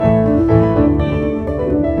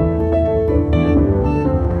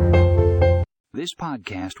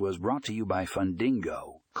podcast was brought to you by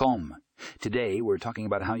Fundingo.com. Today, we're talking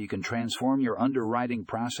about how you can transform your underwriting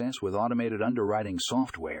process with automated underwriting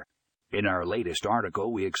software. In our latest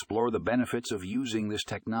article, we explore the benefits of using this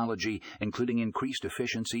technology, including increased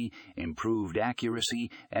efficiency, improved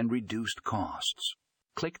accuracy, and reduced costs.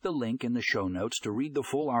 Click the link in the show notes to read the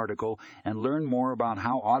full article and learn more about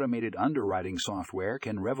how automated underwriting software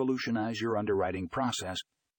can revolutionize your underwriting process